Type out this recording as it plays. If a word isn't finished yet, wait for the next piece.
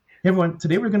Hey everyone,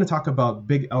 today we're going to talk about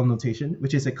Big L notation,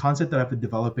 which is a concept that I've been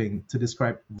developing to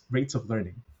describe rates of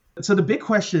learning. So the big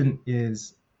question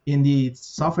is, in the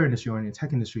software industry or in the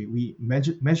tech industry, we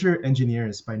measure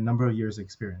engineers by number of years of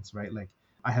experience, right? Like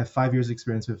I have 5 years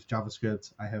experience with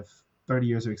JavaScript, I have 30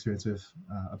 years of experience with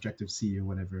Objective-C or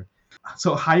whatever.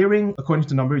 So hiring according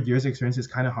to number of years of experience is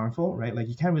kind of harmful, right? Like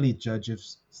you can't really judge if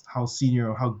how senior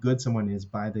or how good someone is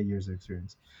by the years of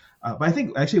experience. But I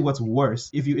think actually what's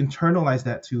worse, if you internalize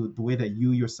that to the way that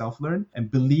you yourself learn and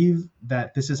believe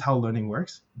that this is how learning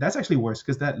works, that's actually worse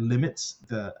because that limits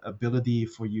the ability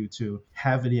for you to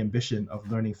have the ambition of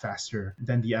learning faster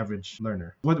than the average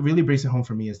learner. What really breaks it home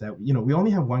for me is that, we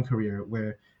only have one career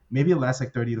where maybe it lasts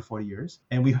like 30 to 40 years,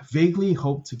 and we vaguely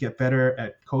hope to get better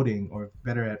at coding or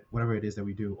better at whatever it is that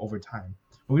we do over time.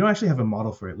 But we don't actually have a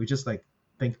model for it. We just like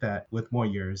think that with more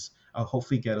years, I'll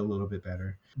hopefully get a little bit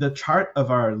better. The chart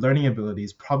of our learning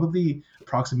abilities probably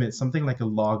approximates something like a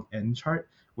log n chart,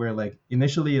 where like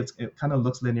initially it kind of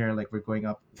looks linear, like we're going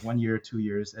up 1 year, 2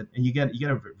 years, and you get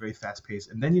a very fast pace,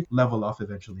 and then you level off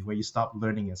eventually, where you stop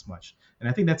learning as much. And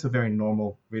I think that's a very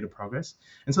normal rate of progress.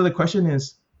 And so the question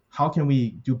is, how can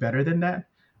we do better than that?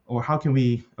 Or how can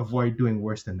we avoid doing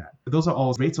worse than that? Those are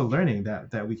all rates of learning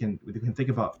that we can think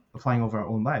about applying over our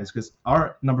own lives, because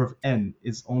our number of n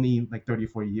is only like 30 or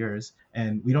 40 years,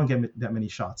 and we don't get that many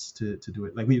shots to do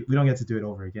it. Like we don't get to do it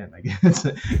over again. Like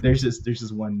there's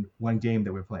just one game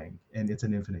that we're playing, and it's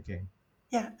an infinite game.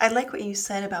 Yeah, I like what you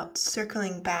said about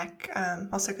circling back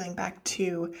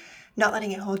to not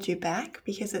letting it hold you back,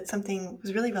 because it's something that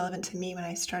was really relevant to me when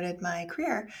I started my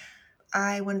career.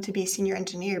 I wanted to be a senior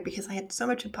engineer because I had so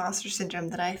much imposter syndrome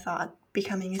that I thought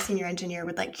becoming a senior engineer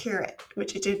would like cure it,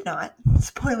 which it did not.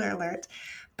 Spoiler alert.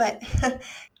 But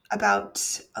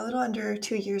about a little under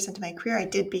 2 years into my career, I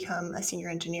did become a senior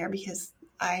engineer because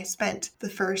I spent the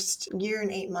first year and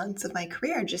 8 months of my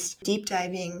career just deep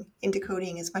diving into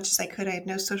coding as much as I could. I had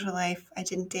no social life. I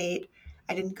didn't date.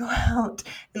 I didn't go out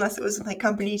unless it was with my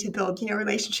company to build,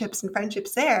 relationships and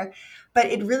friendships there. But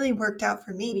it really worked out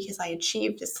for me because I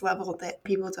achieved this level that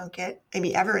people don't get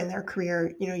maybe ever in their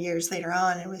career, years later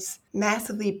on. It was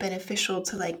massively beneficial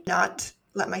to like not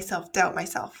let myself doubt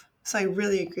myself. So I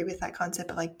really agree with that concept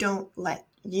of like, don't let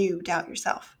you doubt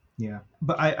yourself. Yeah,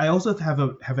 but I also have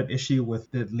an issue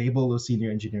with the label of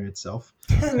senior engineer itself,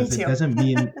 Me because it too. doesn't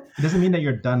mean that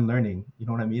you're done learning. You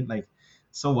know what I mean? Like,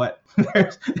 so what?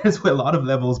 There's a lot of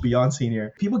levels beyond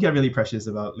senior. People get really precious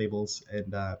about labels,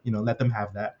 and let them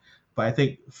have that. But I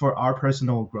think for our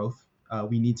personal growth,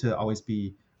 we need to always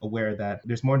be aware that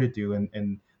there's more to do,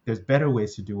 and there's better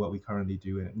ways to do what we currently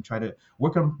do, and try to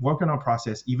work on our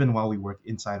process even while we work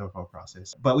inside of our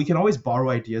process. But we can always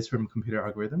borrow ideas from computer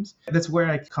algorithms. That's where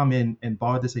I come in and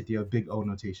borrow this idea of big O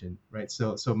notation, right?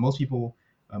 So most people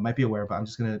might be aware, but I'm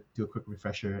just going to do a quick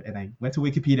refresher. And I went to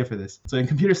Wikipedia for this. So in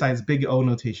computer science, big O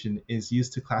notation is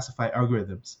used to classify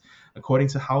algorithms according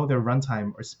to how their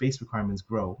runtime or space requirements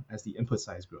grow as the input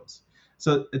size grows.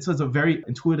 So it's a very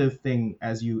intuitive thing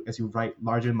as you write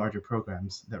larger and larger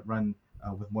programs that run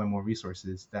with more and more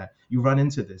resources, that you run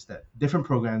into this, that different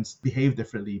programs behave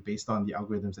differently based on the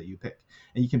algorithms that you pick.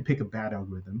 And you can pick a bad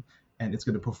algorithm and it's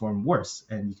going to perform worse,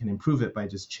 and you can improve it by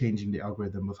just changing the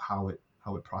algorithm of how it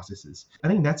processes. I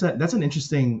think that's an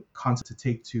interesting concept to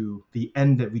take to the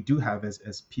end that we do have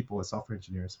as people, as software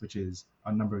engineers, which is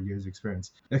a number of years of experience.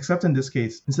 Except in this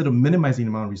case, instead of minimizing the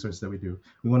amount of resources that we do,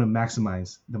 we want to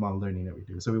maximize the amount of learning that we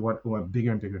do. So we want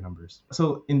bigger and bigger numbers.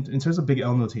 So in terms of big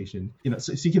L notation,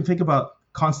 so you can think about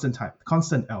constant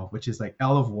L, which is like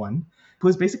L of one, who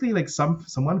is basically like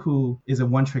someone who is a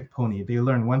one-trick pony. They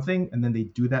learn one thing and then they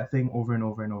do that thing over and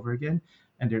over and over again,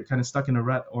 and they're kind of stuck in a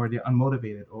rut, or they're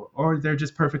unmotivated, or they're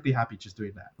just perfectly happy just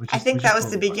doing that, which I is think which is that was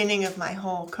the totally fine. beginning of my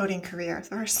whole coding career.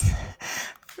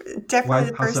 Definitely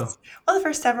Why? How so? the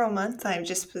first several months, I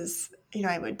just was,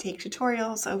 I would take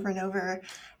tutorials over and over,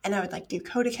 and I would like do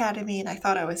Code Academy, and I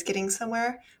thought I was getting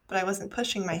somewhere, but I wasn't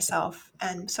pushing myself.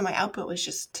 And so my output was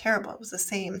just terrible. It was the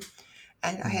same.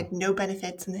 And I Yeah. had no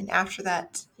benefits. And then after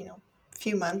that,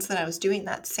 few months that I was doing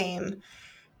that same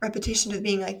repetition of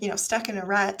being like, stuck in a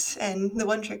rut and the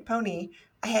one trick pony,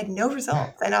 I had no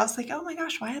results. And I was like, oh my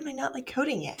gosh, why am I not like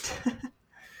coding yet?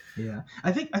 Yeah,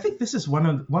 I think this is one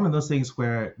of those things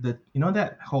where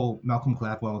that whole Malcolm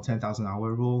Gladwell 10,000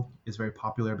 hour rule is very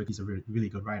popular because he's a really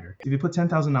good writer. If you put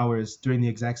 10,000 hours doing the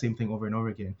exact same thing over and over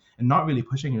again and not really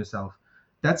pushing yourself,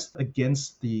 that's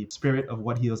against the spirit of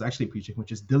what he was actually preaching,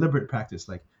 which is deliberate practice,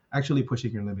 like actually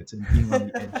pushing your limits and being on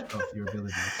the edge of your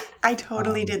abilities. I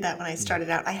totally Um, did that when I yeah. started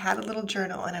out. I had a little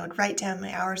journal and I would write down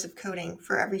my hours of coding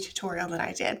for every tutorial that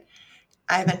I did.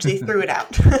 I eventually threw it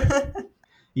out.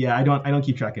 Yeah, I don't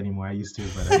keep track anymore. I used to,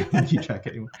 but I don't keep track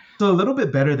anymore. So a little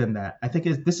bit better than that, I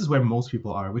think this is where most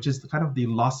people are, which is kind of the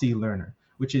lossy learner,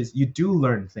 which is you do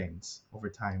learn things over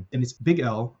time, and it's big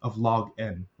L of log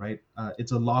n, right?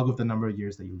 It's a log of the number of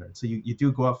years that you learn. So you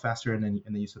do go up faster, and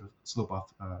then you sort of slope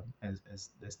off as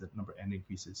the number n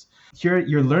increases. Here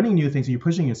you're learning new things and you're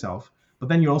pushing yourself, but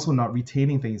then you're also not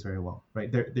retaining things very well,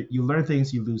 right? You learn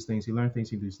things, you lose things, you learn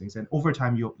things, you lose things, and over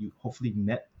time you hopefully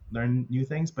net learn new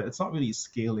things, but it's not really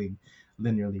scaling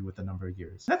linearly with the number of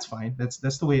years. That's fine.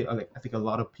 That's the way like I think a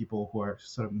lot of people who are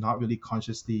sort of not really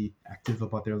consciously active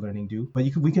about their learning do. But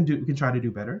we can try to do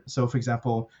better. So for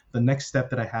example, the next step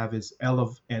that I have is L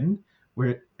of n,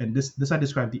 where and this I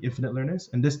describe the infinite learners,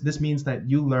 and this means that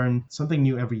you learn something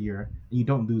new every year and you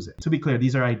don't lose it. To be clear,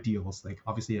 these are ideals. Like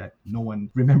obviously no one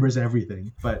remembers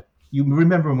everything, but you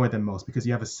remember more than most because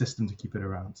you have a system to keep it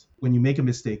around. When you make a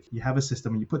mistake, you have a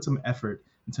system and you put some effort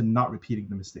into not repeating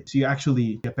the mistake. So you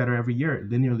actually get better every year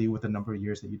linearly with the number of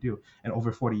years that you do. And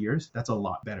over 40 years, that's a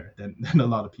lot better than a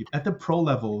lot of people. At the pro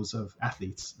levels of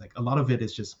athletes, like a lot of it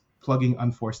is just plugging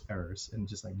unforced errors and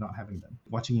just like not having them.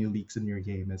 Watching your leaks in your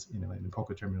game, as in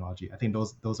poker terminology, I think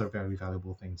those are very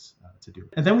valuable things to do.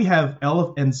 And then we have L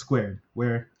of n squared,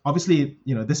 where obviously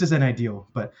this is an ideal,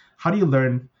 but how do you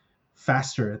learn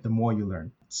faster the more you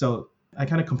learn? So I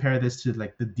kind of compare this to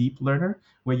like the deep learner,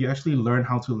 where you actually learn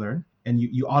how to learn and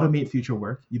you automate future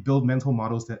work. You build mental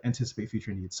models that anticipate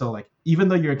future needs. So like even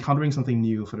though you're encountering something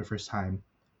new for the first time,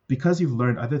 because you've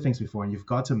learned other things before and you've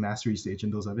got to mastery stage in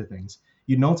those other things,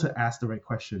 you know to ask the right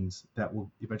questions that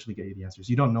will eventually get you the answers.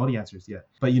 You don't know the answers yet,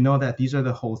 but you know that these are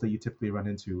the holes that you typically run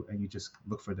into, and you just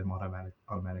look for them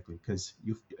automatically because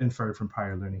you've inferred from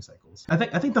prior learning cycles. I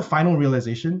think the final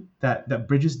realization that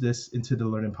bridges this into the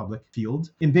learn in public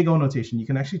field, in big O notation, you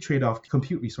can actually trade off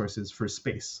compute resources for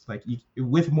space. Like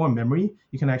with more memory,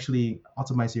 you can actually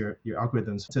optimize your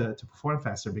algorithms to perform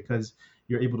faster because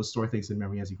you're able to store things in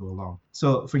memory as you go along.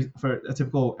 So for a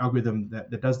typical algorithm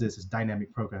that does this is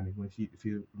dynamic programming, if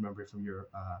you remember from your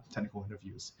technical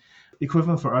interviews. The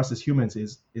equivalent for us as humans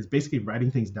is basically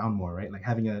writing things down more, right? Like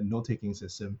having a note-taking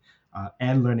system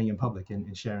and learning in public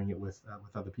and sharing it with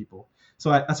other people.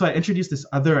 So I introduced this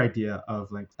other idea of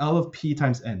like L of P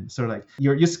times N. So like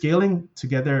you're scaling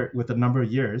together with the number of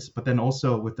years, but then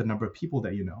also with the number of people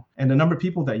that you know. And the number of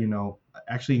people that you know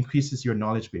actually increases your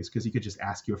knowledge base because you could just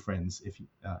ask your friends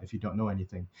if you don't know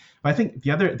anything. But I think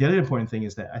the other important thing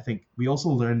is that I think we also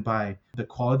learn by the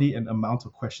quality and amount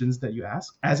of questions that you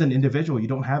ask. As an individual, you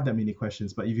don't have that many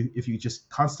questions, but if you just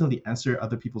constantly answer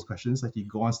other people's questions, like you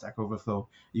go on Stack Overflow,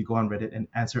 you go on Reddit and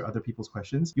answer other people's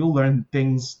questions, you'll learn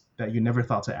things that you never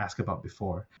thought to ask about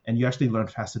before, and you actually learn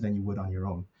faster than you would on your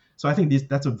own. So I think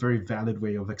that's a very valid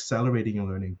way of accelerating your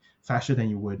learning faster than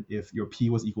you would if your P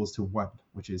was equals to 1,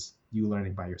 which is you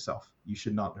learning by yourself. You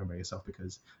should not learn by yourself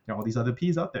because there are all these other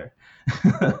P's out there.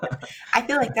 I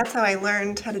feel like that's how I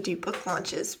learned how to do book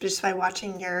launches, just by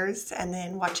watching yours and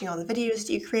then watching all the videos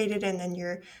that you created and then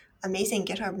your amazing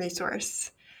GitHub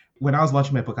resource. When I was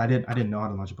launching my book, I didn't know how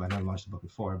to launch a book. I never launched a book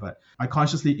before, but I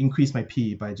consciously increased my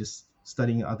P by just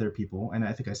studying other people, and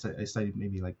I think I studied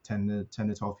maybe like 10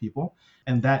 to 12 people,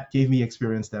 and that gave me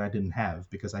experience that I didn't have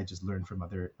because I just learned from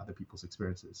other people's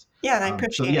experiences. Yeah, and I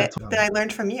appreciate it that I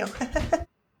learned from you.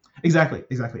 Exactly.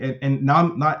 And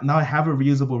now I have a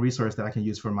reusable resource that I can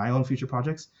use for my own future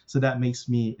projects. So that makes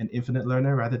me an infinite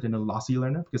learner rather than a lossy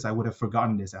learner, because I would have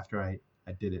forgotten this after I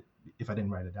did it if I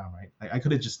didn't write it down, right? I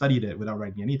could have just studied it without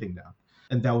writing anything down,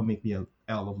 and that would make me a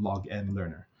L of log n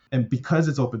learner. And because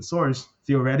it's open source,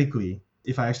 theoretically,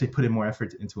 if I actually put in more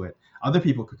effort into it, other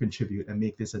people could contribute and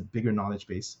make this a bigger knowledge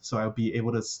base. So I'll be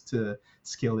able to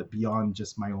scale it beyond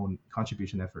just my own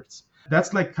contribution efforts.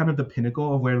 That's like kind of the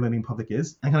pinnacle of where Learning Public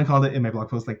is. I kind of call it in my blog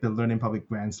post like the Learning Public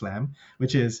Grand Slam,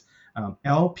 which is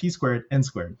L, P squared, N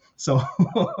squared. So,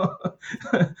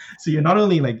 so you're not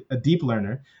only like a deep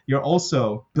learner, you're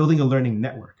also building a learning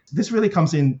network. This really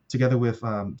comes in together with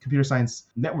computer science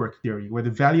network theory, where the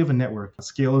value of a network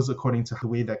scales according to the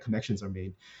way that connections are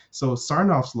made. So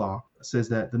Sarnoff's law says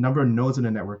that the number of nodes in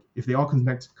a network, if they all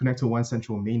connect to one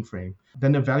central mainframe,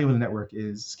 then the value of the network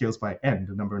is scales by n,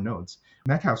 the number of nodes.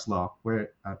 Metcalfe's law,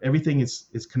 where everything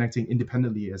is connecting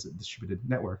independently as a distributed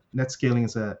network, net scaling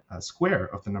is a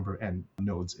square of the number of n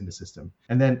nodes in the system.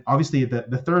 And then obviously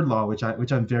the third law, which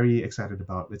I'm very excited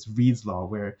about, it's Reed's law,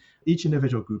 where each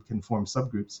individual group can form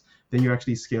subgroups. Then you're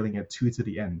actually scaling at 2 to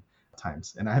the n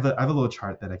times. And I have a little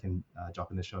chart that I can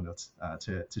drop in the show notes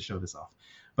to show this off.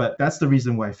 But that's the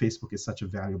reason why Facebook is such a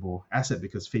valuable asset,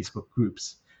 because Facebook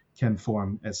groups can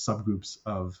form as subgroups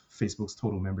of Facebook's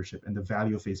total membership, and the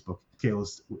value of Facebook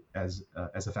scales as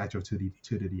a factor of 2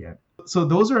 to the n. So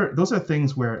those are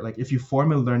things where, like, if you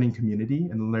form a learning community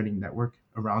and a learning network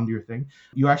around your thing,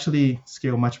 you actually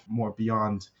scale much more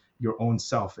beyond your own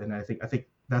self. And I think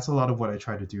that's a lot of what I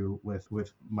try to do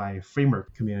with my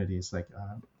framework communities, like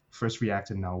first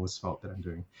React and now with Svelte that I'm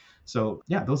doing. So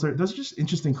yeah, those are just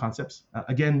interesting concepts.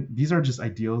 Again, these are just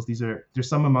ideals. There's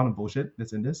some amount of bullshit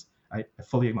that's in this. I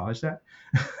fully acknowledge that,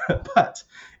 but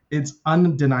it's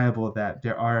undeniable that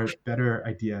there are better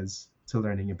ideas to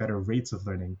learning and better rates of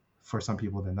learning for some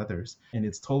people than others, and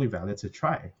it's totally valid to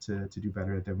try to do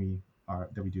better than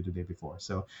we do the day before.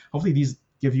 So hopefully these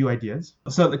give you ideas.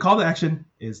 So the call to action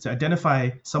is to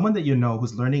identify someone that you know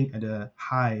who's learning at a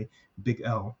high big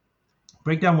L.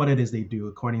 Break down what it is they do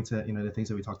according to the things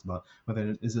that we talked about, whether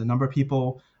it is a number of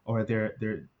people or they're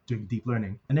doing deep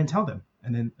learning, and then tell them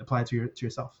and then apply it to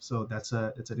yourself. So it's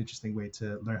an interesting way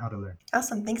to learn how to learn.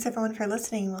 Awesome. Thanks everyone for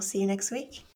listening. We'll see you next week.